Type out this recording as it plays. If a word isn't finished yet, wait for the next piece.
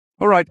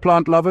All right,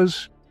 plant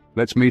lovers,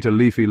 let's meet a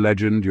leafy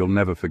legend you'll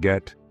never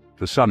forget,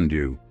 the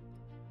sundew.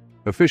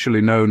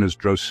 Officially known as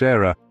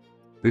Drosera,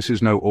 this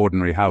is no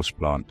ordinary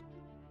houseplant.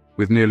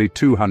 With nearly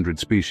 200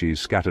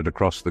 species scattered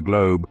across the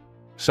globe,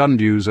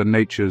 sundews are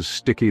nature's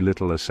sticky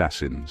little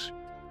assassins.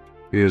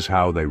 Here's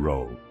how they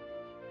roll.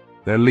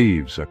 Their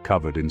leaves are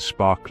covered in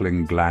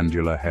sparkling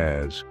glandular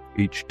hairs,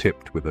 each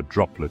tipped with a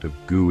droplet of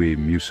gooey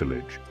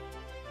mucilage.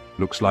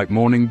 Looks like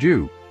morning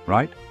dew,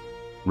 right?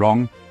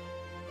 Wrong.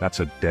 That's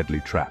a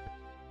deadly trap.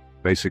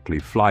 Basically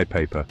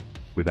flypaper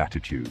with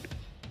attitude.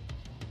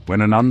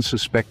 When an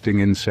unsuspecting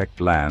insect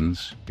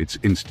lands, it's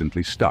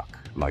instantly stuck,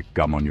 like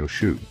gum on your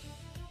shoe.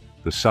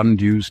 The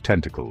sundew's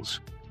tentacles,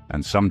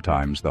 and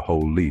sometimes the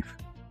whole leaf,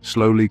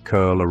 slowly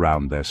curl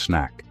around their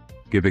snack,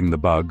 giving the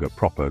bug a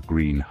proper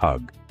green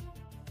hug.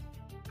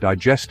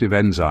 Digestive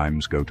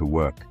enzymes go to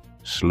work,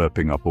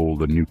 slurping up all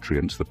the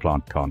nutrients the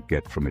plant can't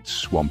get from its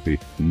swampy,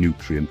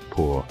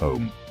 nutrient-poor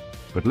home.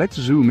 But let's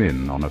zoom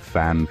in on a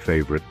fan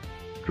favorite,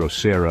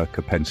 Drosera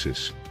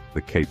capensis,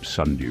 the Cape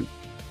Sundew.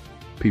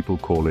 People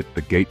call it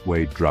the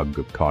gateway drug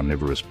of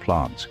carnivorous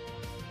plants,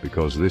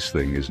 because this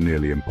thing is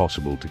nearly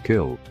impossible to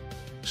kill.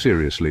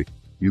 Seriously,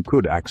 you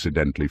could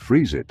accidentally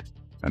freeze it,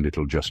 and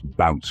it'll just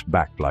bounce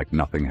back like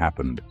nothing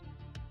happened.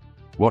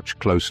 Watch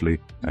closely,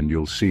 and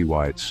you'll see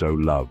why it's so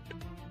loved.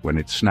 When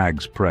it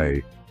snags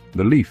prey,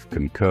 the leaf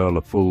can curl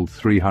a full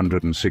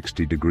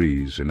 360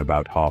 degrees in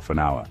about half an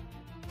hour,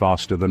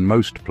 faster than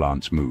most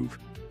plants move,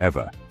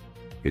 ever.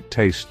 It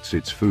tastes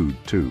its food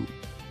too.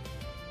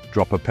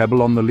 Drop a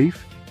pebble on the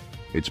leaf?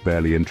 It's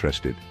barely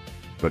interested.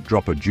 But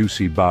drop a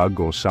juicy bug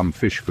or some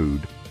fish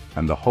food,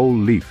 and the whole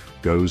leaf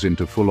goes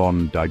into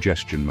full-on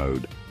digestion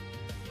mode.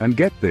 And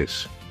get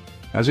this,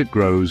 as it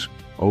grows,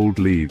 old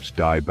leaves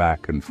die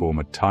back and form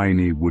a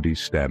tiny woody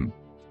stem.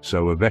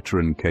 So a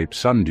veteran Cape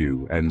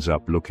Sundew ends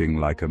up looking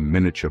like a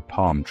miniature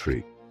palm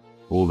tree.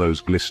 All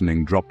those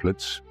glistening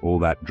droplets, all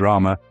that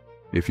drama.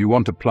 If you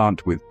want a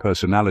plant with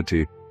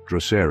personality,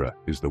 Drosera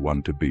is the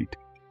one to beat.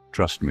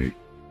 Trust me,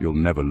 you'll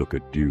never look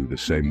at dew the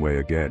same way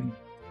again.